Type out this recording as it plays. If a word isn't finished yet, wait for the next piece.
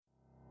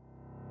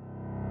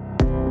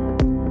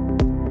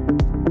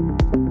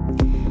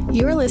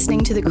You are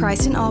listening to the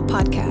Christ in All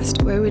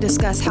podcast, where we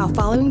discuss how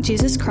following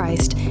Jesus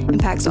Christ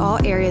impacts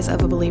all areas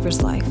of a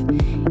believer's life.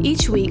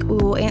 Each week, we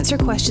will answer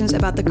questions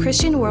about the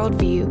Christian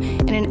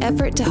worldview in an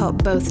effort to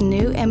help both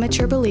new and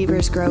mature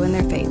believers grow in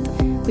their faith.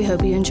 We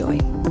hope you enjoy.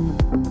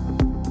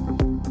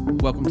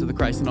 Welcome to the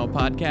Christ in All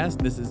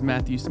podcast. This is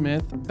Matthew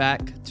Smith.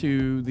 Back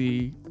to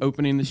the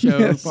opening the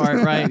show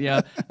part, right?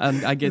 Yeah,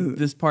 I get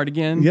this part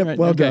again. Yep, right?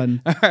 well okay.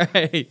 done. All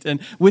right,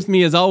 and with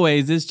me as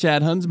always is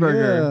Chad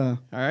Hunsberger.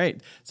 Yeah. All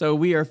right, so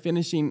we are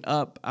finishing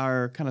up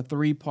our kind of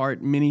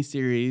 3-part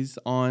mini-series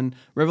on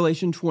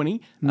Revelation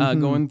 20,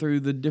 going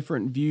through the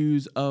different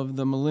views of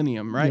the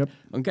millennium, right? Yep.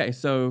 Okay,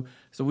 so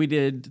we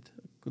did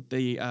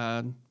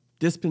the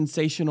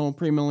dispensational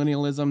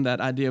premillennialism,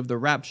 that idea of the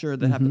rapture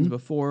that happens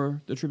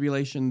before the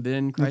tribulation,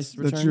 then Christ's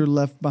return. That's your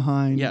left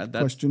behind that's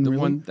question, the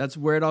really? one. That's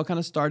where it all kind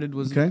of started.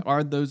 Was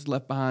Are those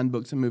Left Behind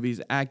books and movies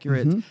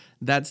accurate?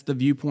 That's the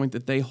viewpoint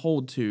that they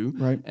hold to,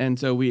 Right. And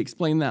so we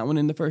explained that one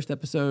in the first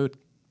episode.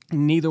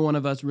 Neither one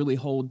of us really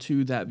hold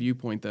to that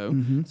viewpoint, though.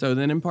 So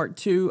then in part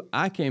 2,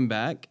 I came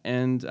back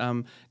and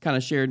kind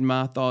of shared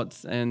my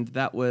thoughts, and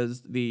that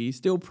was the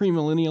still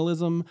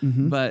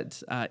premillennialism,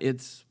 but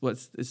it's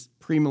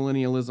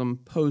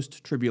premillennialism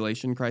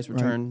post-tribulation, Christ's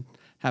return.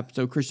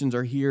 So Christians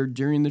are here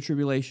during the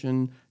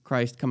tribulation.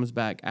 Christ comes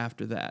back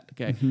after that,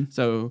 okay?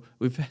 So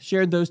we've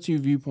shared those two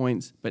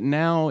viewpoints, but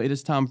now it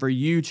is time for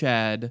you,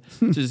 Chad,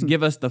 to just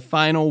give us the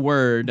final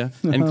word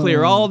and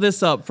clear all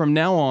this up from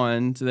now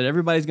on so that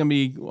everybody's going to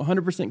be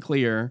 100%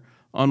 clear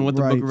on what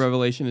the book of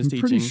Revelation is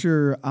teaching. I'm pretty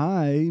sure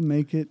I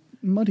make it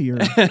muddier.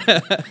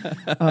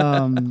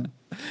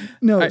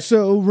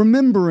 So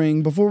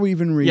remembering, before we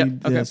even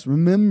read this,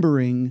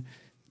 remembering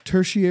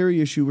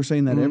tertiary issue, we're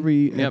saying that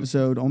every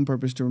episode on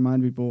purpose to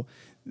remind people,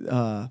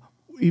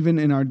 even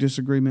in our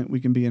disagreement, we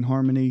can be in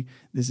harmony.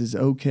 This is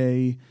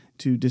okay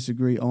to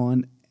disagree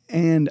on.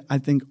 And I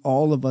think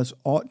all of us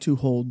ought to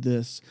hold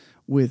this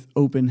with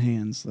open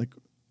hands. Like,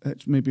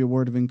 that's maybe a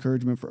word of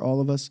encouragement for all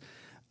of us.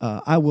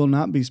 I will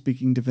not be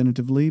speaking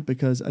definitively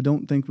because I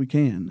don't think we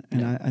can.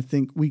 And I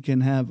think we can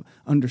have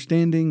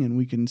understanding and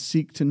we can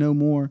seek to know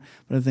more.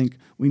 But I think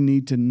we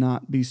need to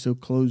not be so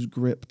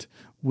close-gripped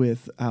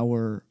with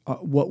our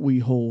what we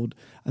hold.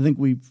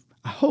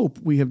 I hope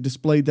we have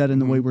displayed that in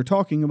the way we're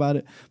talking about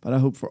it, but I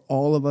hope for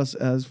all of us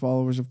as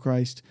followers of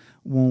Christ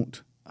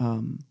won't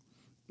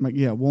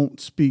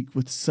speak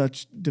with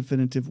such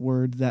definitive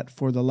word that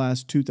for the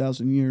last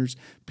 2,000 years,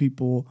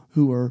 people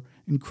who are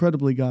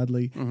incredibly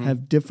godly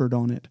have differed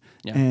on it.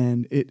 Yeah.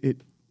 And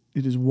it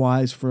is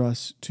wise for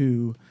us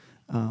to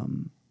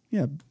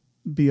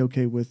be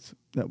okay with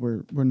that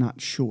we're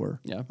not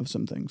sure of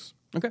some things.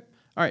 Okay.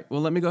 All right,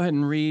 well, let me go ahead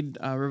and read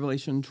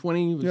Revelation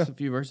 20, just a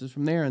few verses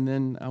from there, and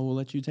then I will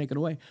let you take it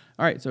away.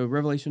 All right, so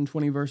Revelation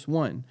 20, verse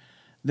 1.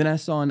 Then I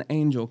saw an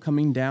angel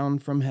coming down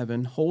from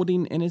heaven,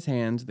 holding in his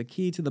hands the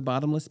key to the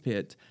bottomless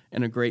pit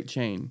and a great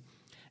chain.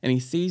 And he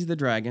seized the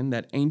dragon,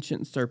 that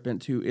ancient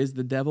serpent who is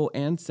the devil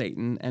and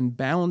Satan, and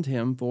bound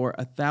him for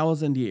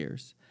 1,000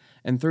 years,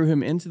 and threw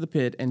him into the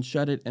pit and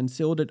shut it and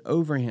sealed it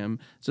over him,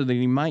 so that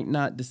he might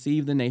not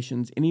deceive the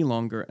nations any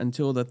longer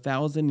until the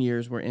 1,000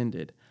 years were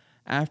ended.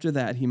 After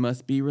that, he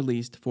must be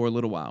released for a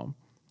little while.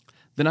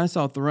 Then I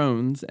saw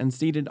thrones, and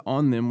seated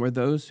on them were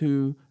those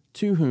to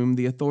whom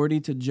the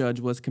authority to judge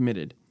was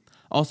committed.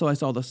 Also I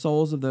saw the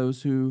souls of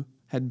those who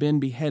had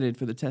been beheaded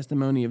for the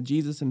testimony of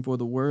Jesus and for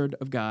the word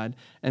of God,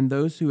 and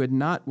those who had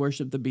not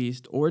worshipped the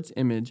beast or its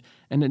image,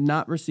 and had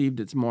not received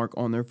its mark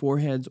on their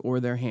foreheads or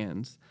their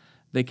hands.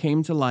 They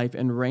came to life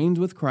and reigned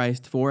with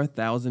Christ for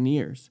 1,000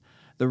 years.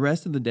 The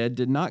rest of the dead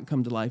did not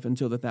come to life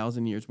until the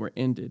 1,000 years were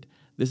ended.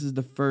 This is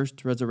the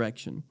first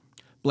resurrection.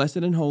 Blessed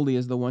and holy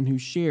is the one who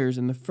shares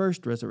in the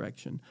first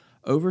resurrection.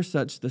 Over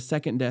such the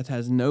second death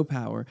has no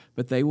power,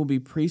 but they will be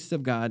priests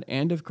of God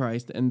and of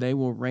Christ, and they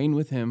will reign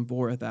with him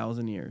for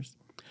 1,000 years.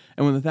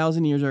 And when the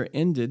 1,000 years are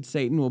ended,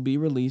 Satan will be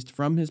released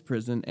from his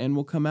prison and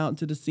will come out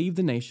to deceive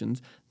the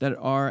nations that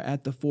are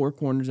at the four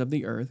corners of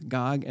the earth,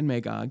 Gog and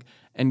Magog,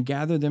 and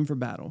gather them for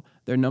battle.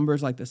 Their number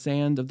is like the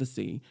sand of the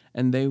sea,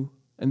 and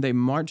they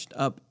marched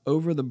up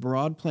over the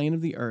broad plain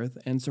of the earth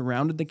and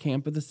surrounded the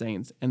camp of the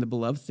saints and the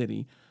beloved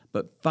city.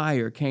 But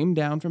fire came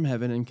down from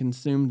heaven and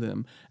consumed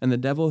them, and the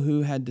devil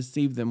who had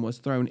deceived them was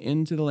thrown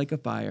into the lake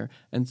of fire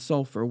and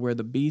sulfur, where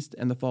the beast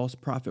and the false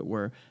prophet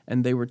were,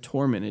 and they were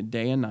tormented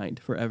day and night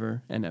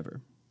forever and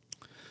ever.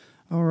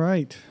 All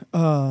right.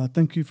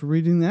 Thank you for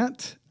reading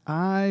that.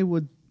 I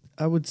would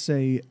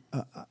say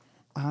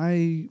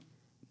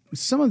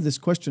some of this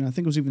question I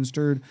think was even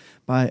stirred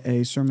by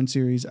a sermon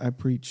series I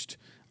preached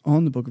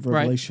on the book of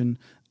Revelation.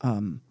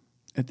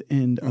 At the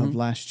end of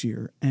last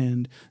year.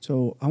 And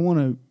so I want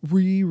to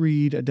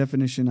reread a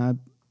definition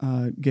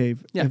I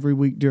gave every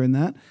week during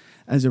that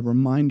as a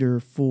reminder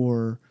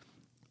for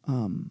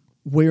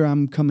where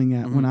I'm coming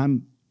at when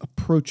I'm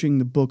approaching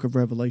the book of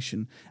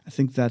Revelation. I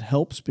think that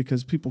helps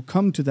because people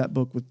come to that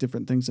book with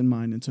different things in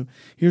mind. And so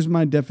here's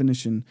my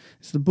definition.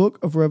 It's the book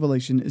of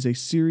Revelation is a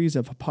series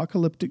of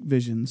apocalyptic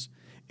visions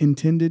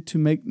intended to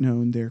make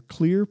known their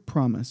clear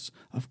promise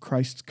of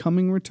Christ's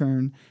coming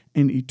return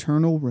and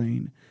eternal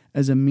reign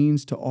as a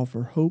means to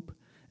offer hope,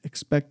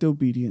 expect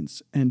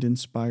obedience, and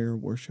inspire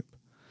worship.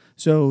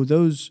 So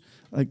those,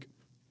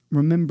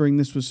 remembering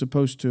this was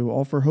supposed to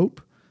offer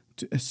hope,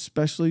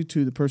 especially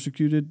to the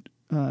persecuted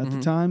at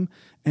the time,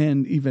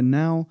 and even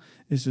now,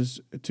 this is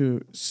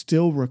to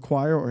still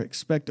require or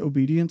expect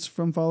obedience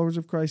from followers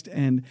of Christ.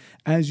 And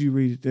as you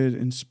read it, it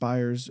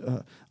inspires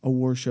a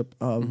worship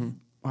of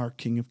our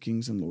King of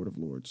Kings and Lord of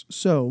Lords.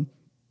 So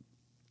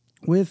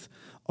with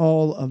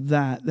all of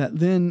that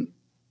then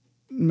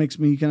makes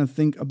me kind of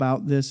think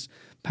about this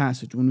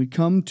passage. When we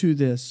come to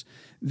this,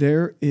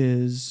 there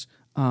is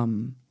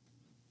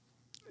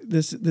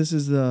this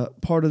is the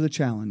part of the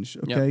challenge,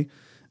 okay?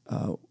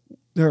 Yep.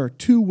 There are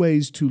two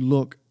ways to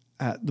look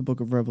at the book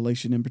of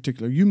Revelation in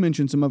particular. You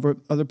mentioned some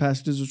other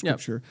passages of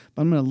Scripture,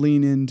 but I'm going to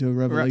lean into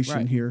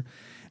Revelation here.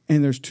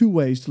 And there's two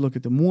ways to look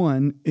at them.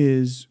 One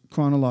is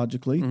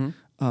chronologically,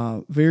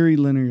 very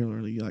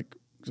linearly,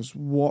 just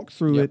walk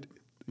through it.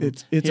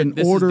 It's an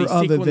order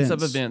of events. Sequence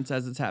of events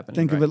as it's happening.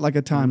 Think of it like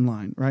a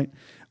timeline, right?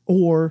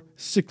 Or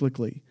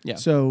cyclically. Yeah.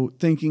 So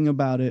thinking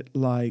about it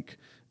like,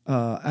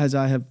 as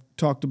I have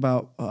talked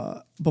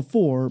about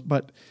before,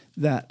 but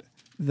that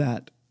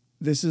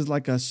this is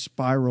like a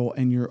spiral,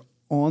 and you're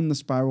on the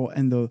spiral,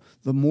 and the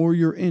more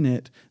you're in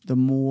it, the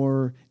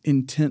more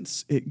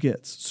intense it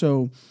gets.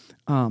 So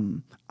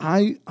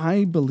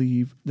I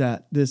believe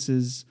that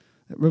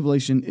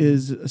Revelation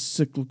is a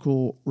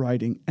cyclical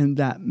writing, and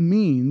that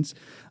means,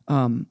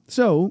 let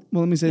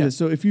me say this.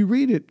 So if you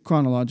read it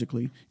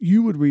chronologically,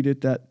 you would read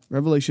it that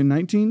Revelation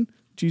 19,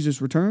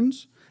 Jesus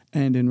returns,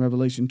 and in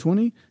Revelation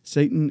 20,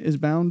 Satan is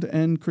bound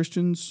and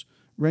Christians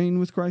reign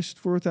with Christ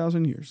for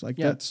 1,000 years.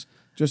 That's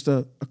just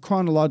a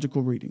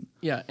chronological reading.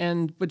 Yeah,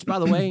 and which, by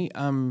the way,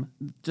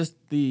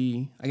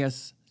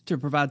 to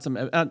provide some,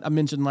 I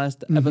mentioned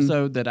last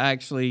episode that I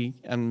actually,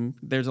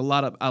 there's a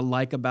lot I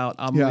like about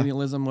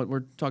amillennialism, what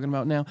we're talking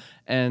about now,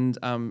 and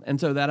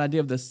so that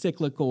idea of the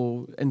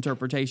cyclical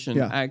interpretation,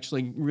 I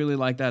actually really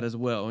like that as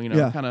well.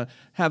 Kind of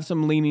have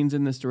some leanings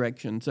in this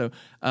direction. So,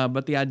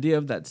 but the idea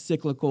of that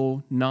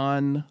cyclical,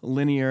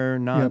 non-linear,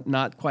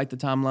 not quite the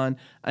timeline,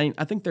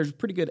 I think there's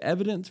pretty good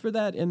evidence for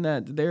that. In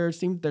that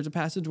there's a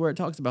passage where it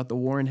talks about the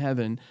war in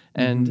heaven,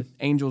 and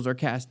angels are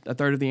cast. A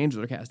third of the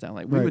angels are cast down.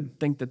 We would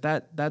think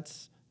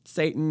that's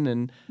Satan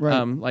and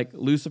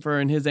Lucifer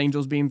and his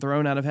angels being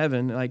thrown out of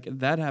heaven.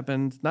 That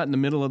happens not in the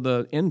middle of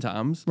the end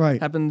times.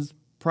 Right. Happens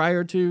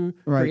prior to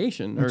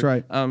creation. That's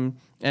right.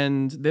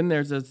 And then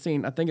there's a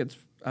scene, I think it's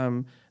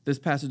this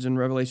passage in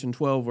Revelation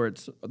 12 where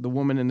it's the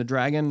woman and the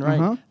dragon,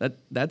 right?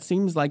 That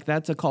seems like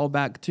that's a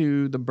callback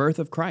to the birth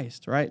of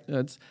Christ, right?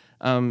 That's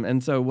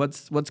and so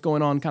what's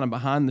going on kind of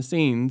behind the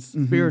scenes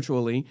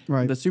spiritually,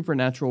 the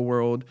supernatural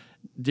world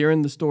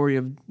during the story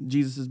of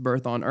Jesus'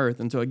 birth on earth.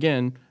 And so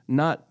again,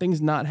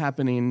 things not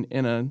happening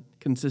in a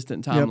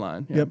consistent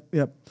timeline.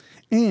 Yep.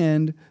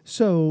 And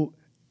so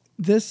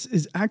this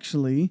is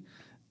actually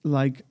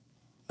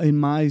in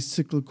my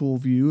cyclical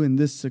view, in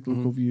this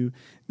cyclical view,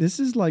 this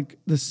is like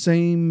the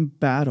same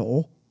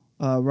battle,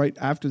 right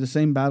after the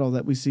same battle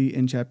that we see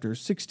in chapter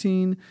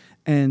 16.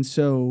 And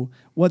so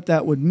what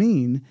that would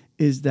mean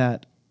is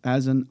that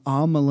as an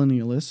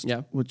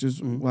amillennialist, which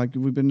is like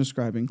we've been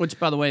describing. Which,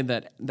 by the way,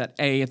 that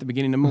A at the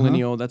beginning of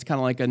millennial, that's kind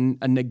of like a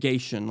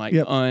negation,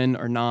 un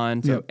or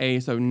non. So A,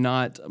 so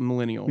not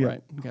millennial,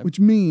 right? Okay. Which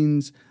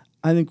means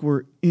I think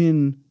we're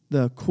in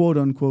the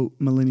quote-unquote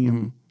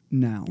millennium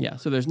now. Yeah,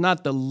 so there's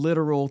not the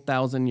literal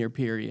 1,000-year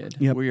period.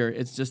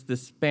 It's just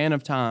this span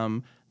of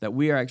time that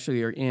we are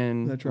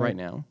in right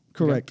now.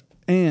 Correct.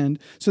 Okay. And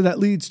so that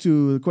leads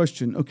to the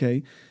question,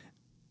 okay,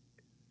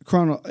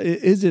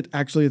 is it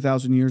actually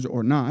 1,000 years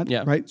or not?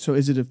 Yeah. Right. So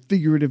is it a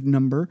figurative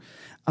number?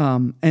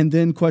 And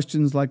then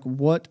questions like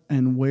what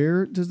and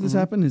where does this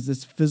happen? Is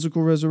this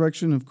physical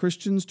resurrection of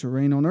Christians to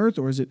reign on earth,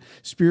 or is it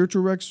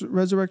spiritual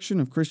resurrection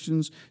of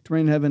Christians to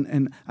reign in heaven?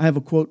 And I have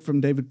a quote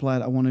from David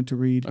Platt I wanted to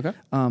read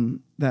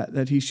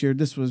that he shared.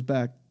 This was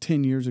back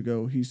 10 years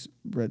ago. He's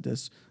read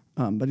this.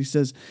 But he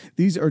says,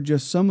 these are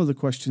just some of the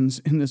questions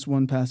in this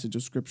one passage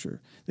of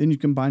Scripture. Then you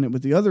combine it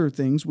with the other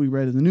things we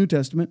read in the New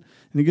Testament,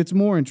 and it gets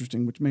more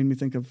interesting, which made me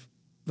think of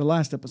the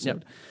last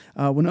episode.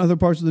 When other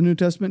parts of the New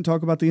Testament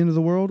talk about the end of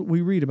the world,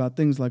 we read about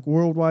things like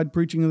worldwide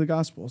preaching of the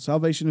gospel,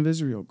 salvation of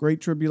Israel, great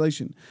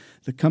tribulation,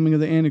 the coming of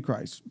the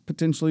Antichrist,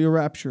 potentially a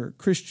rapture,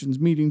 Christians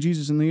meeting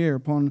Jesus in the air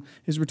upon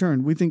his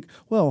return. We think,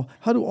 well,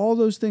 how do all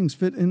those things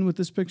fit in with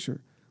this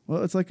picture?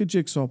 Well, it's like a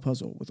jigsaw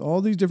puzzle with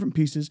all these different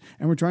pieces,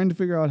 and we're trying to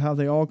figure out how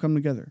they all come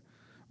together.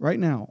 Right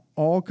now,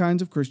 all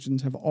kinds of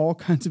Christians have all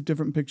kinds of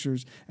different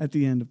pictures at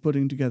the end of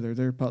putting together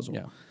their puzzle.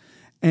 Yeah.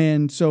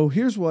 And so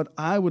here's what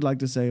I would like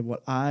to say,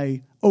 what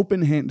I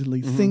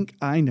open-handedly think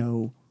I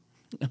know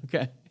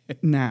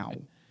now.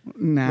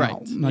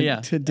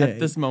 Right. Today. At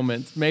this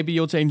moment. Maybe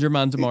you'll change your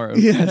mind tomorrow.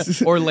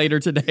 Yes. Or later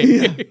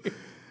today.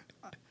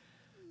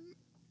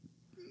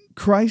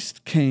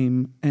 Christ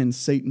came and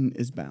Satan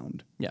is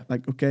bound. Yeah.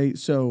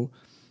 So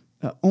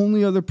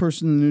only other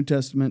person in the New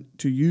Testament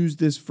to use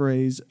this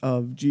phrase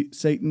of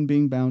Satan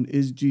being bound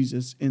is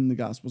Jesus in the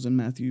Gospels in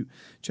Matthew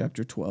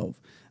chapter 12.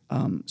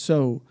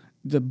 So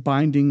the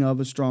binding of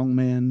a strong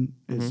man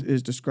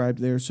is described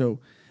there. So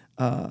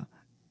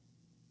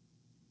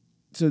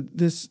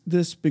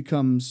this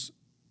becomes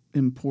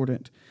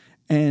important.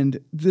 And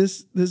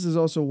this is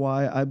also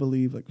why I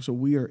believe, so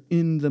we are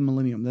in the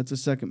millennium. That's a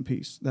second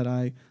piece that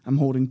I'm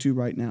holding to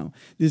right now.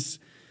 This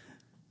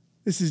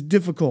is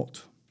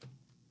difficult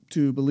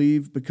to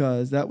believe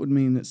because that would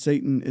mean that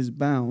Satan is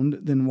bound.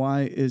 Then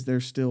why is there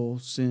still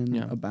sin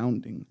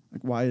abounding?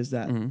 Like, why is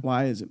that?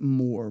 Why is it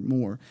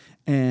more?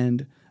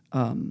 And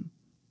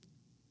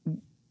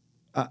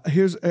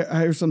here's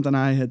something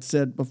I had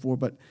said before,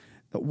 but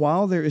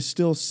while there is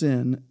still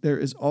sin, there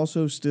is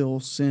also still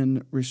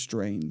sin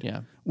restrained.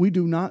 Yeah. We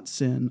do not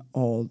sin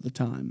all the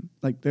time.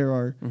 Like there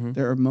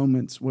are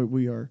moments where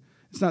we are.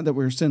 It's not that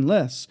we're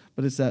sinless,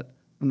 but it's that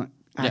I'm not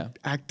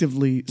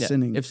actively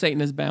sinning. If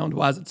Satan is bound,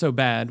 why is it so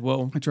bad?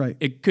 Well, that's right.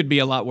 It could be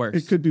a lot worse.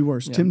 It could be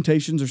worse. Yeah.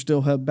 Temptations are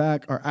still held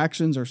back. Our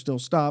actions are still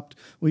stopped.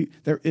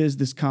 There is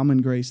this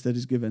common grace that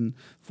is given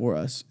for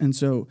us. And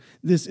so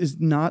this is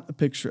not a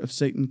picture of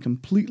Satan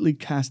completely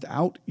cast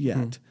out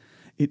yet.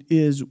 It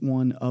is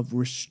one of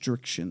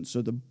restriction.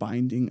 So the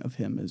binding of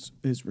him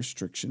is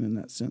restriction in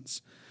that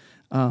sense.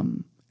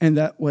 And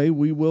that way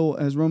we will,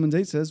 as Romans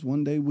 8 says,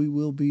 one day we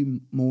will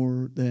be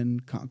more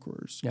than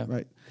conquerors. Yeah.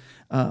 Right.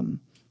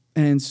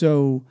 And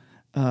so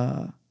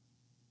I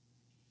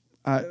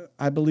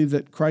believe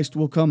that Christ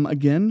will come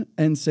again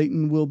and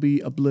Satan will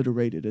be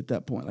obliterated at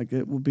that point. Like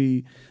it will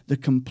be the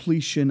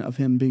completion of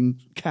him being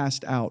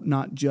cast out,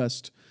 not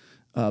just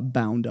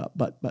bound up,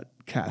 but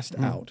cast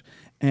out.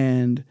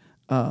 And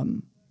let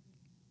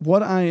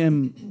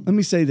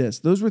me say this.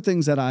 Those were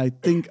things that I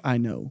think I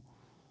know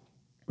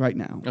right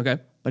now. Okay.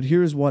 But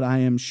here's what I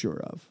am sure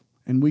of.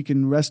 And we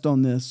can rest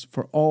on this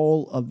for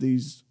all of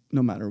these,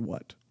 no matter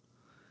what.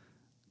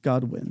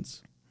 God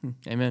wins.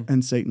 Amen.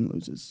 And Satan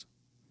loses.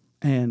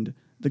 And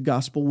the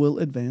gospel will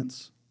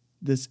advance.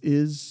 This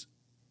is,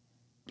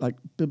 like,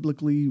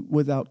 biblically,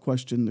 without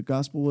question, the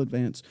gospel will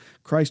advance.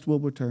 Christ will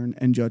return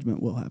and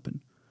judgment will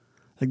happen.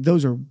 Like,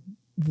 those are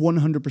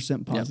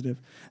 100% positive.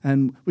 Yep.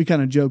 And we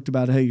kind of joked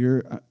about, hey,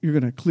 you're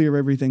going to clear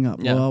everything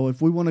up. Yep. Well,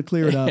 if we want to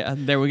clear it up,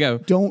 there we go.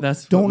 Don't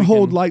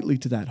hold lightly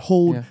to that.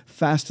 Hold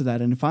fast to that.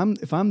 And if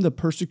I'm the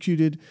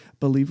persecuted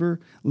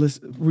believer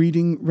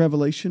reading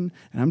Revelation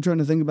and I'm trying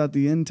to think about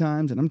the end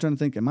times and I'm trying to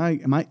think, am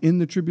I in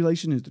the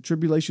tribulation? Is the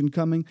tribulation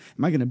coming?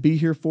 Am I going to be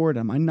here for it?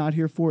 Am I not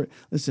here for it?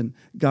 Listen,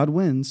 God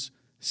wins.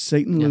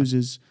 Satan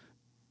loses.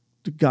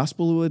 The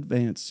gospel will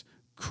advance.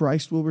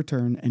 Christ will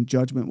return and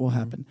judgment will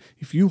happen.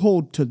 If you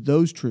hold to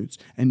those truths,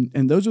 and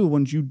those are the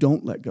ones you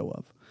don't let go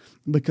of,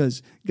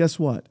 because guess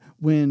what?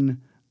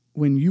 When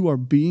you are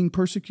being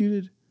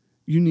persecuted,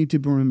 you need to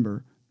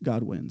remember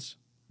God wins.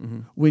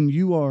 When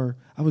you are,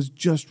 I was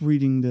just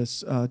reading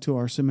this to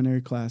our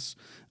seminary class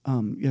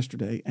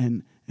yesterday,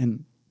 and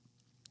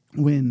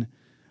when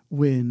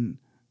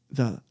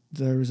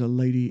there was a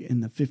lady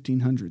in the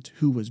 1500s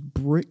who was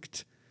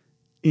bricked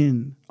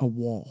in a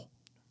wall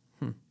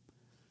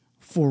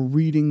for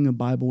reading the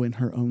Bible in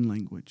her own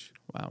language.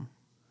 Wow.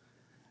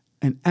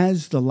 And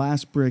as the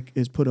last brick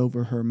is put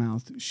over her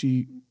mouth,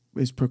 she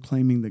is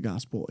proclaiming the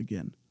gospel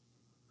again.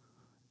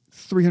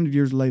 300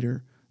 years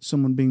later,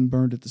 someone being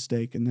burned at the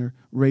stake, and they're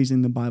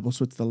raising the Bible,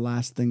 so it's the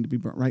last thing to be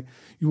burnt, right?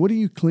 What are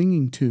you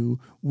clinging to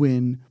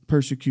when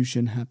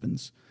persecution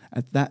happens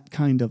at that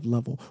kind of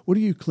level? What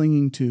are you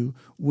clinging to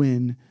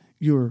when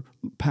you're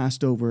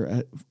passed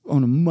over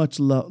on a much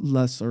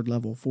lesser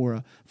level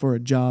for a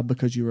job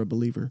because you're a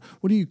believer?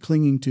 What are you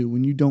clinging to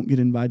when you don't get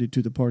invited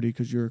to the party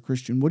because you're a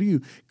Christian? What are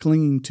you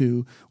clinging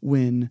to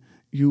when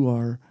you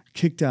are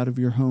kicked out of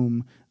your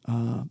home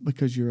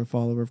because you're a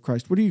follower of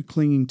Christ? What are you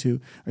clinging to?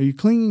 Are you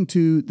clinging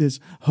to this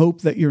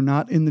hope that you're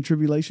not in the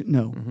tribulation?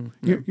 No.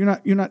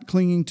 You're not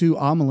clinging to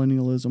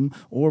amillennialism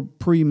or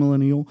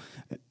premillennial.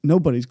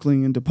 Nobody's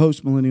clinging to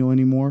postmillennial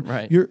anymore.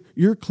 Right.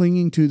 You're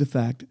clinging to the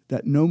fact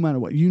that no matter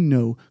what,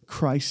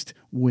 Christ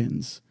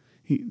wins.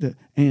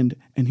 And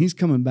he's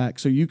coming back,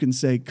 so you can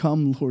say,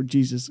 "Come, Lord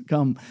Jesus,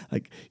 come."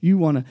 Like you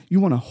want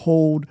to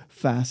hold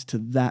fast to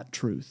that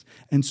truth,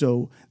 and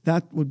so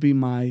that would be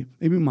my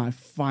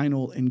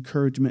final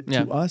encouragement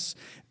to us.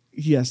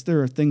 Yes,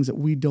 there are things that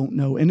we don't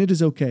know, and it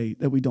is okay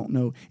that we don't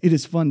know. It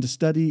is fun to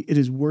study. It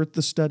is worth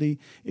the study.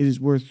 It is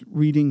worth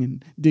reading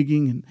and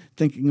digging and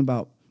thinking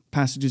about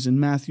passages in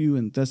Matthew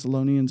and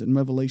Thessalonians and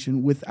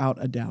Revelation without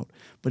a doubt.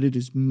 But it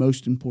is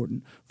most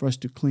important for us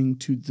to cling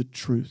to the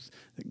truth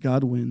that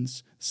God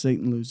wins,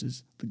 Satan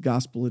loses, the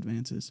gospel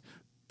advances,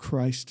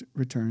 Christ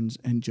returns,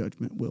 and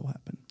judgment will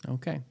happen.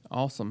 Okay,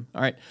 awesome.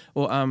 All right.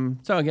 Well,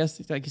 so I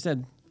guess, like you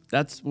said,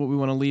 that's what we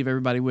want to leave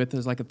everybody with,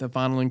 is like the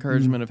final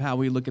encouragement of how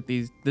we look at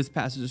this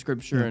passage of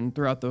Scripture and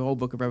throughout the whole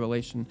book of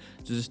Revelation,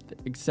 to just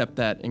accept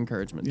that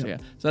encouragement. So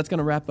that's going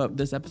to wrap up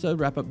this episode,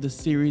 wrap up this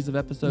series of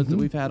episodes that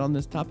we've had on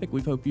this topic.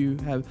 We hope you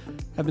have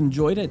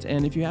enjoyed it.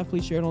 And if you have,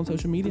 please share it on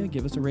social media.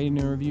 Give us a rating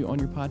and a review on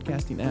your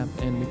podcasting app.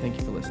 And we thank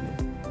you for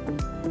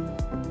listening.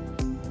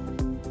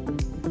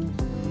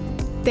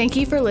 Thank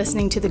you for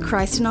listening to the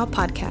Christ in All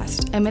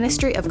podcast, a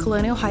ministry of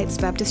Colonial Heights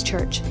Baptist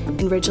Church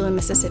in Ridgeland,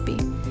 Mississippi.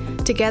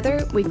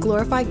 Together, we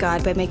glorify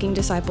God by making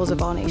disciples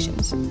of all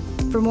nations.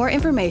 For more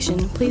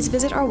information, please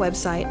visit our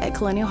website at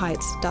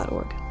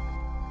colonialheights.org.